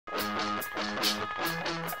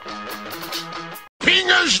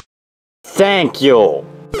fingers? Thank you.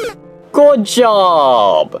 Good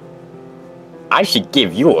job. I should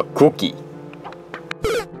give you a cookie.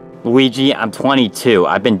 Luigi, I'm 22.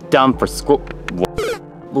 I've been done for school.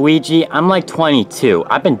 Luigi, I'm like 22.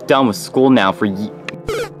 I've been done with school now for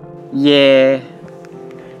Yeah.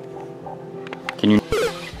 Can you...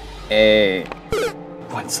 Hey.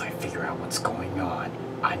 Once I figure out what's going on,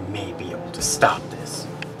 I may be able to stop this.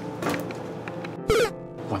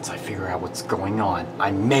 Once I figure out what's going on,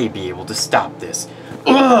 I may be able to stop this.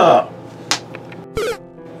 Ugh!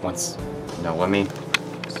 No, let me...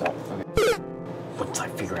 Stop. Okay. Once I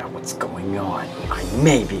figure out what's going on, I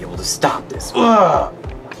may be able to stop this. Ugh!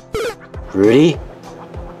 Rudy?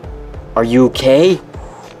 Are you okay?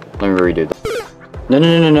 Let me redo that.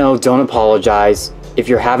 No, don't apologize. If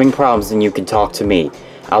you're having problems, then you can talk to me.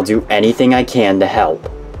 I'll do anything I can to help.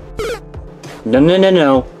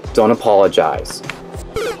 No, don't apologize.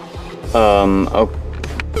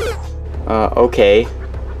 Okay.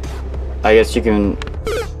 I guess you can...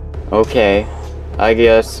 Okay. I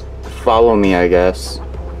guess. Follow me, I guess.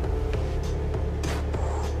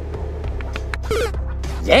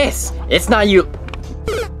 Yes! It's not you...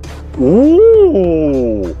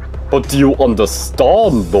 Ooh! But do you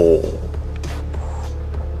understand, though?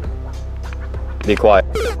 Be quiet.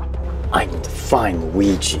 I need to find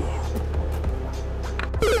Luigi.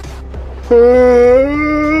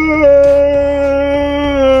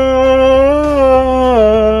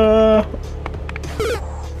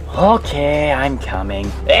 Okay, I'm coming.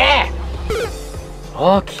 Ah!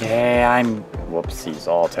 Okay, I'm... Whoopsies,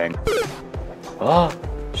 all tank. Oh,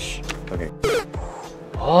 shh. Okay.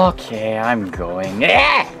 Okay, I'm going.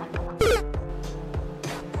 Ah!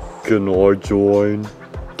 Can I join?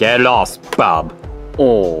 Get lost, Bob.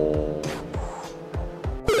 Oh.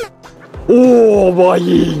 Oh, my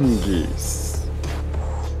English.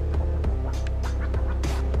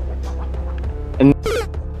 And...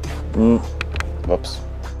 Whoops.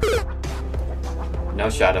 No,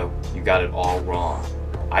 Shadow, you got it all wrong.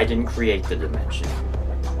 I didn't create the dimension.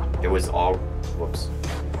 It was all... Whoops.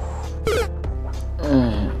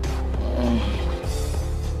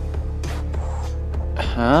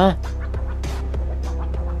 Huh?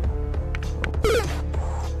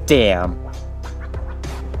 Damn.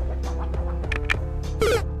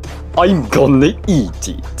 I'm gonna eat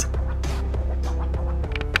it.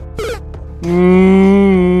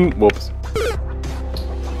 Whoops.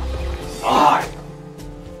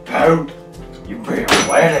 Toad, you've been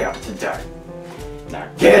wet out today. Now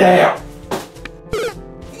get out.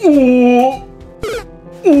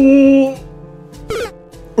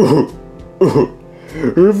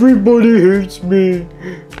 Everybody hates me.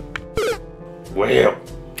 Well,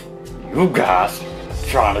 you guys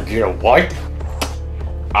trying to get away?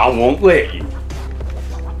 I won't let you.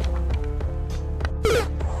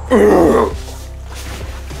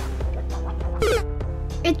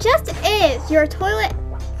 It just is. Your toilet.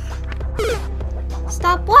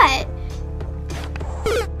 Stop what?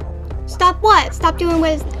 Stop what? Stop doing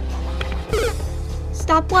what is...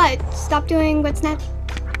 Stop what? Stop doing what's not...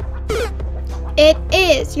 It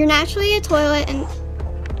is. You're naturally a toilet and...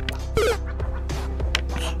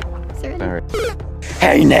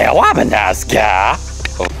 Hey now, I'm a nice guy.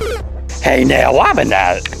 Oh. Hey now, I'm a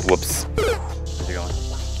nice... Whoops. Is it going?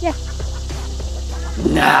 Yeah.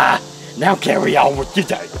 Nah. Now carry on with your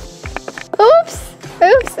day. Oops.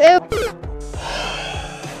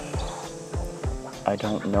 I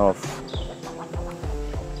don't know if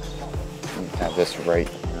we have this right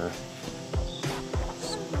here.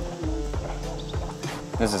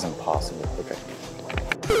 This is impossible. Okay.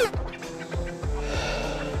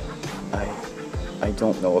 I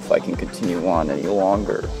don't know if I can continue on any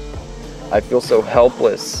longer. I feel so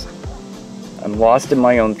helpless. I'm lost in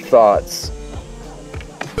my own thoughts.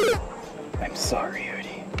 I'm sorry,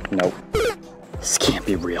 Udi. Nope. This can't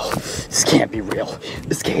be real. This can't be real.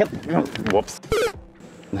 This can't... Whoops.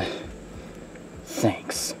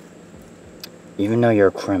 Thanks. Even though you're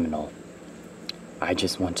a criminal, I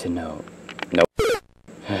just want to know... Nope.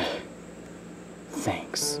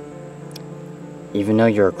 Thanks. Even though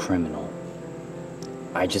you're a criminal,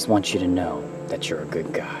 I just want you to know that you're a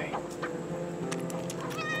good guy.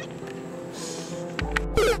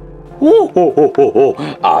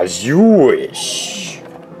 As you wish.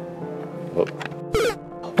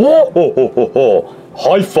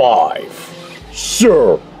 High five.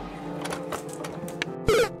 Sure.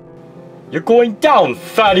 You're going down,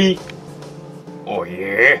 fatty. Oh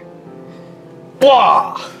yeah.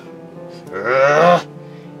 Blah.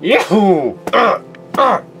 Yahoo.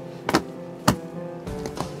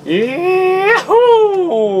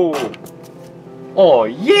 Yahoo. Oh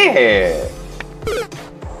yeah.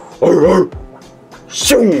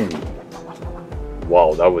 Shoom!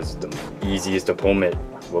 Wow, that was the easiest opponent.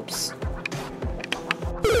 Whoops.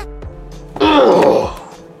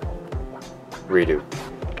 Redo.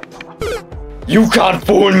 You can't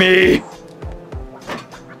fool me!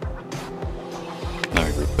 No,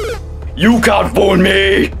 you can't fool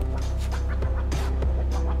me!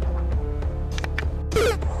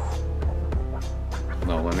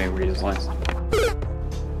 No, let me read his lines.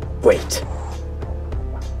 Wait.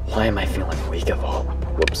 Why am I feeling weak of all?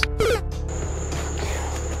 Whoops.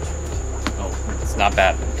 Oh, it's not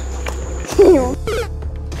bad.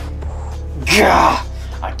 Gah!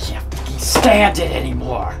 I can't fucking stand it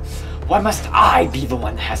anymore! Why must I be the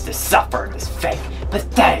one that has to suffer in this fake,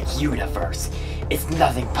 pathetic universe? It's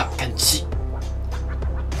nothing but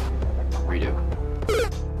Redo.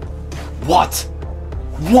 What?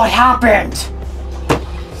 What happened?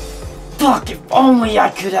 Fuck, if only I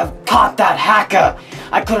could have caught that hacker!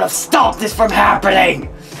 I could have stopped this from happening!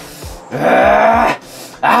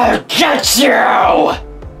 I'll get you!